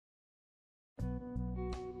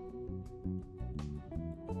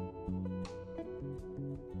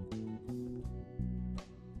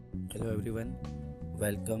Hello everyone,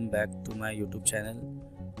 welcome back to my YouTube channel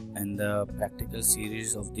and the practical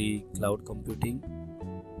series of the cloud computing.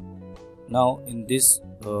 Now in this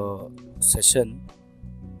session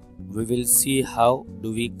we will see how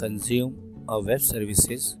do we consume a web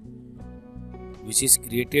services which is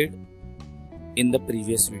created in the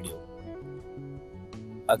previous video.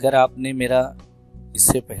 अगर आपने मेरा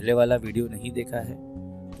इससे पहले वाला video नहीं देखा है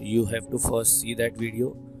तो you have to first see that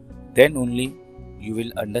video, then only you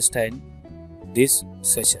will understand this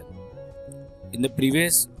session. In the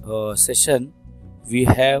previous session we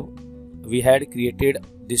had created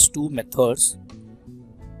these two methods,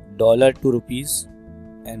 dollar to rupees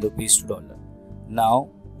and rupees to dollar.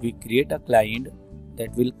 Now we create a client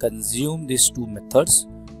that will consume these two methods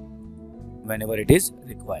whenever it is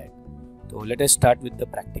required. So let us start with the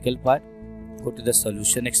practical part. Go to the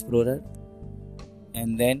Solution Explorer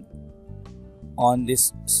and then on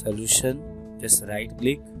this solution just right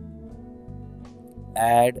click,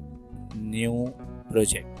 add new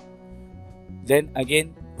project. Then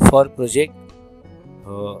again for project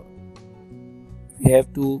we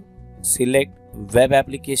have to select web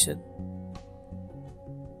application.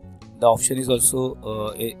 The option is also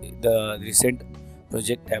the recent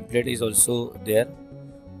project template is also there,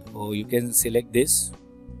 so you can select this,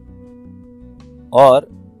 or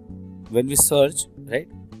when we search, right,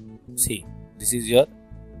 see this is your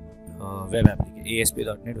web application,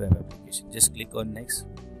 ASP.NET web application. Just click on next.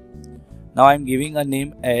 Now I am giving a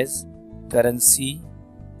name as currency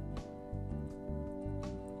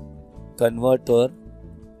converter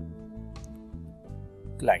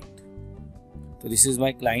client. So this is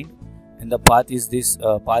my client and the path is this,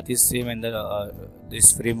 path is same and the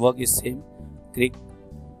this framework is same. Click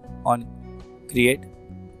on create,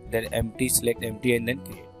 then empty, select empty and then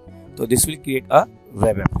create. So this will create a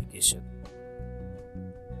web application.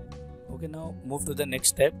 Okay, now move to the next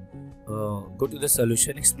step. Go to the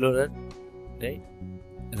Solution Explorer, right?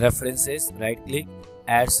 References, right click,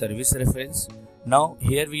 add service reference. Now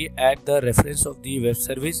here we add the reference of the web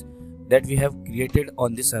service that we have created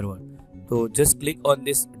on the server. So just click on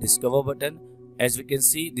this discover button. As we can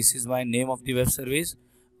see, this is my name of the web service,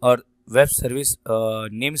 or web service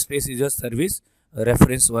namespace is your service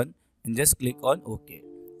reference 1, and just click on OK.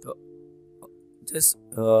 So just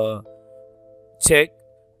check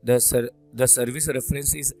the service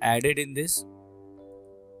reference is added in this.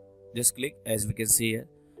 Just click. As we can see here,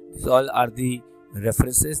 these all are the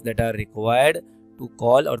references that are required to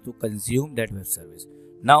call or to consume that web service.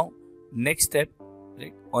 Now next step,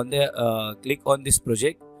 right, on the click on this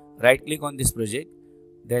project, right click on this project,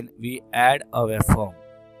 then we add a web form,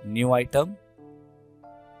 new item,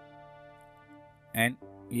 and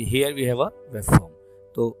here we have a web form.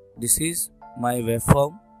 So this is my web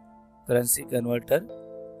form, currency converter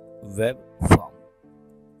web form.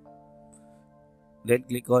 Then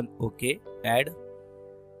click on OK, add.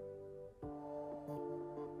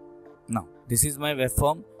 Now this is my web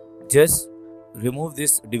form. Just remove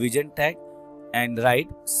this division tag and write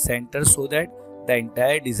center so that the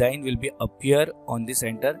entire design will be appear on the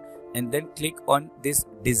center, and then click on this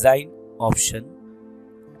design option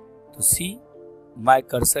to see my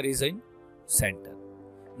cursor is in center.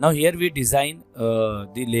 Now here we design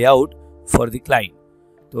the layout for the client.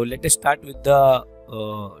 So let us start with the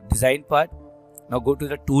design part. Now go to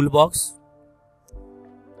the toolbox.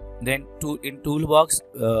 Then in toolbox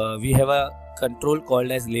we have a control called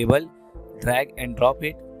as label. Drag and drop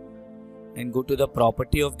it and go to the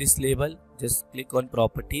property of this label. Just click on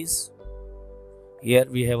properties. Here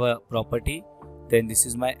we have a property. Then this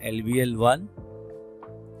is my LBL1.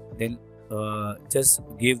 Then just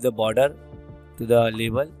give the border to the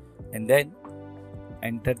label and then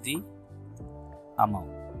enter the amount.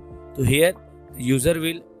 So here the user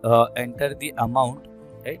will enter the amount,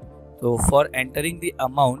 right? So for entering the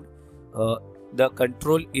amount, the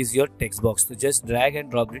control is your text box. So just drag and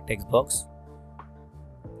drop the text box.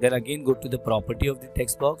 Then again go to the property of the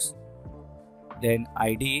text box. Then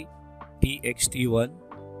ID txt1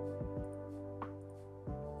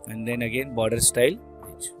 and then again border style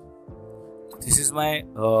rich. This is my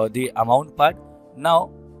the amount part.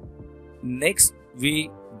 Now next we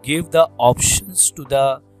give the options to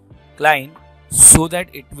the client so that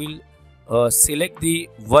it will select the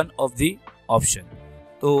one of the option.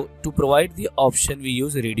 So to provide the option we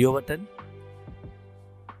use radio button.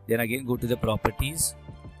 Then again go to the properties.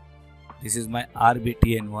 This is my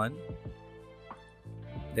RBTN1.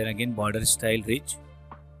 Then again border style rich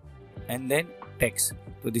and then text.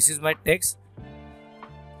 So this is my text,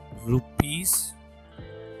 rupees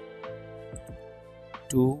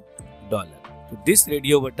to dollar. So this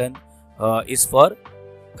radio button is for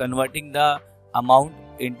converting the amount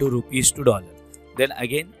into rupees to dollar. Then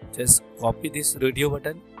again just copy this radio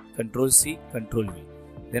button, Control C, Control V.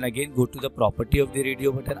 Then again go to the property of the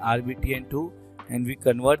radio button RBTN2 and we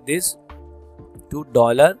convert this to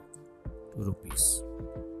dollar to rupees.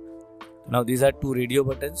 Now these are two radio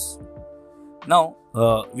buttons. Now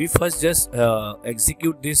we first just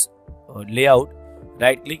execute this layout.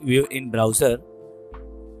 Right click view in browser.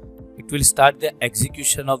 It will start the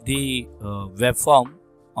execution of the web form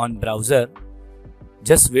on browser.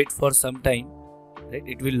 Just wait for some time. Right?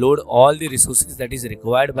 It will load all the resources that is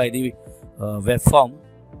required by the web form.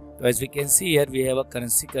 So as we can see here, we have a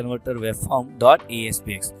currency converter web form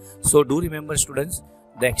 .aspx. So do remember students,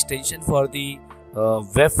 the extension for the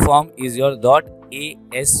web form is your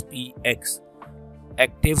 .aspx,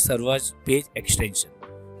 active server page extension.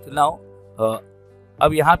 So now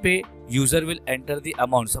अब यहाँ पे user will enter the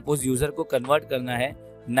amount. Suppose user को convert करना है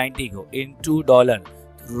 90 को into dollar,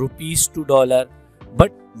 rupees two dollar.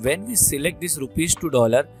 But when we select this rupees two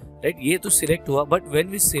dollar, right, ये तो select हुआ, but when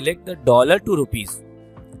we select the dollar to rupees,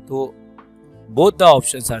 तो both the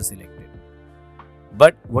options are selected.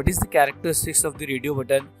 But what is the characteristics of the radio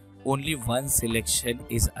button? Only one selection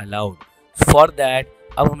is allowed. For that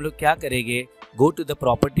अब हम लोग क्या करेंगे, go to the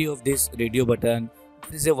property of this radio button.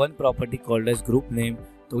 There is a one property called as group name.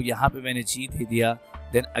 तो यहाँ पे मैंने G दे दिया.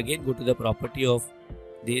 Then again go to the property of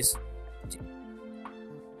this G.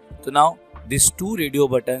 So now these two radio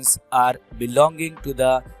buttons are belonging to the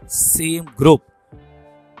same group.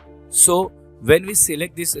 So when we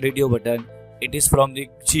select this radio button, it is from the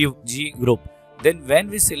G group. Then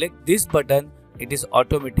when we select this button, it is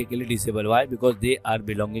automatically disabled. Why? Because they are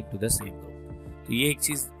belonging to the same group. तो ये एक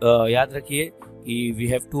चीज याद रखिए कि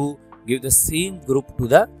we have to give the same group to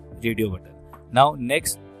the radio button. Now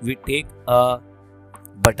next we take a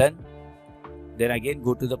button, then again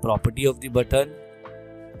go to the property of the button,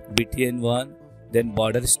 BTN1, then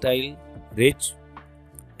border style, rich,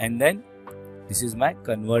 and then this is my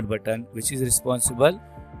convert button which is responsible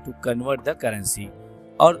to convert the currency.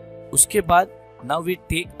 और उसके बाद now we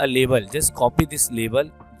take a label, just copy this label,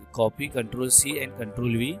 copy, Control C and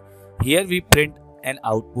Control V. Here we print an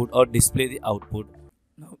output or display the output.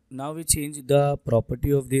 Now we change the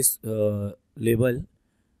property of this label.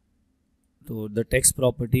 So the text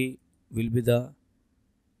property will be the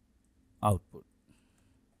output.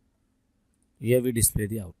 Here we display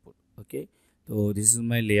the output. Okay. So this is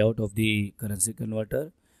my layout of the currency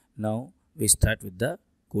converter. Now we start with the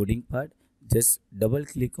coding part. Just double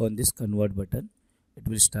click on this convert button. It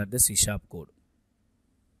will start the C# code.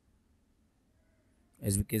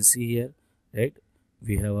 As we can see here, right,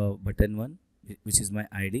 we have a button 1, which is my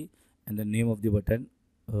ID, and the name of the button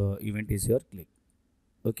event is your click.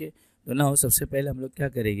 Okay. So now सबसे पहले हम लोग क्या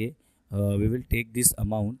करेंगे, we will take this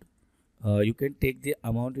amount. You can take the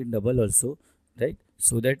amount in double also, right,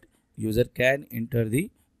 so that user can enter the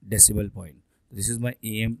decimal point. This is my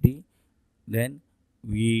AMT. Then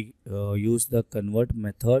we use the convert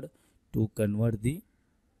method to convert the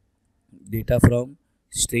data from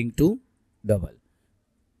string to double.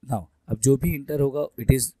 Now अब जो भी inter होगा,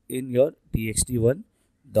 it is in your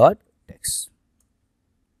txt1.text.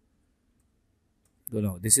 So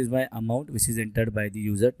now this is my amount which is entered by the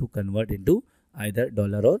user to convert into either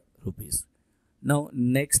dollar or rupees. Now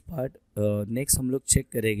next part, next हम लोग check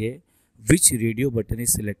करेंगे which radio button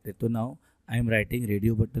is selected. So now I am writing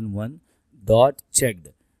radio button 1 dot checked,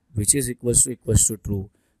 which is equals to true.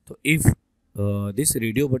 So if this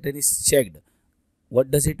radio button is checked,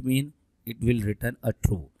 what does it mean? It will return a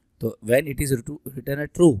true. So when it is return a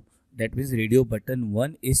true, that means radio button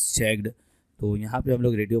 1 is checked. तो यहाँ पे हम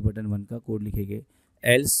लोग radio button 1 का code लिखेंगे,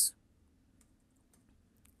 else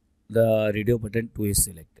the radio button 2 is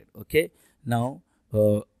selected. Okay. Now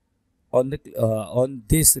on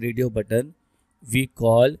this radio button we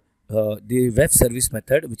call the web service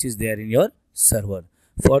method which is there in your server.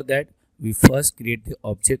 For that we first create the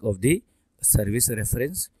object of the service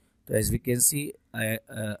reference. So as we can see,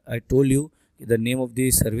 I told you the name of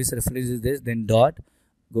the service reference is this, then dot,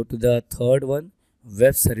 go to the third one,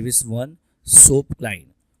 web service 1 SOAP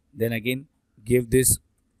client, then again give this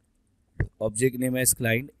object name as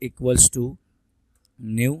client equals to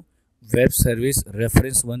new web service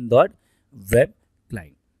reference 1 dot web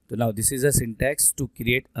client. So now this is a syntax to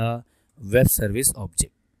create a web service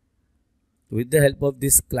object. With the help of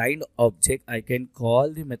this client object, I can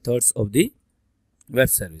call the methods of the web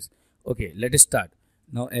service. Okay, let us start.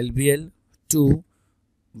 Now LBL 2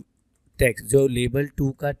 text, जो label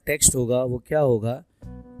 2 का text होगा वो क्या होगा,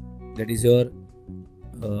 that is your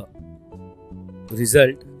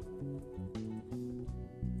result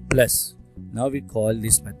plus. Now we call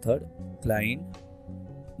this method client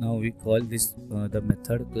Now we call this the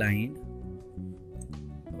method client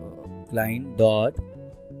client dot,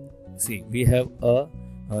 see we have a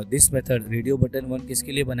this method radio button 1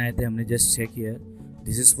 किसके लिए बनाए थे हमने, just check here,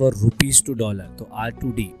 this is for rupees to dollar, तो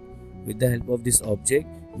R2D with the help of this object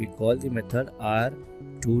we call the method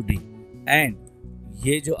R2D and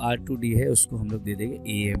ये जो R2D है उसको हम लोग दे देंगे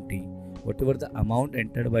AMT, whatever the amount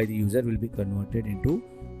entered by the user will be converted into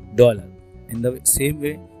dollar. In the same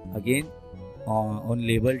way again on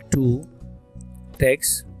label 2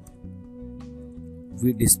 text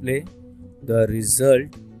we display the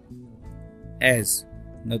result as,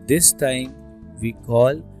 now this time we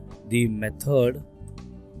call the method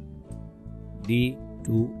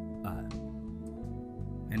D2R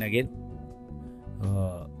and again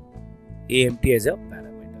AMT as a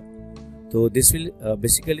parameter. So this will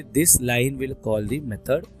basically this line will call the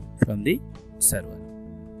method from the server,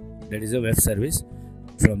 that is a web service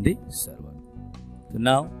from the server. So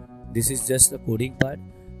now this is just the coding part.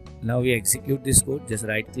 Now we execute this code, just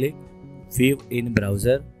right click view in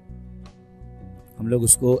browser, हम लोग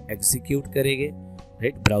उसको execute करेंगे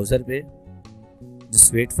right browser पे,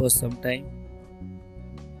 just wait for some time.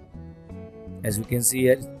 As we can see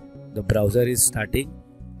here the browser is starting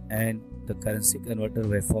and the currency converter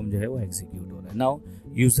waveform जो है वो execute हो रहा है. Now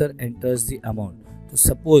user enters the amount. तो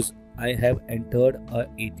suppose I have entered a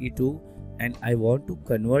 82 and I want to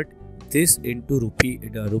convert this into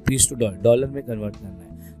rupees to dollar में convert करना है.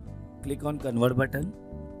 Click on convert button.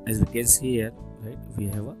 As we can see here, right, we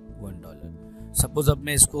have a $1. Suppose अब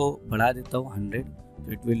मैं इसको बढ़ा देता हूँ 100,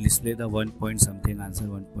 so it will display the 1 point something answer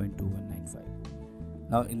 1.2195.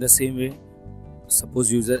 Now in the same way,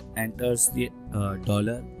 suppose user enters the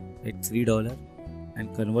dollar at $3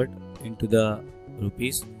 and convert into the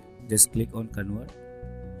rupees. Just click on convert.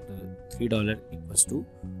 The $3 equals to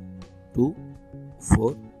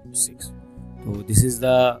 246. So this is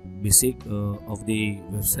the basic of the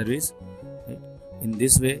web service. Right? In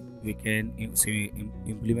this way, we can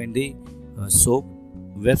implement the SOAP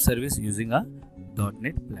web service using a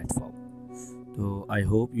 .NET platform. So I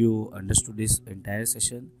hope you understood this entire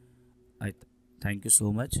session. Thank you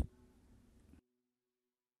so much.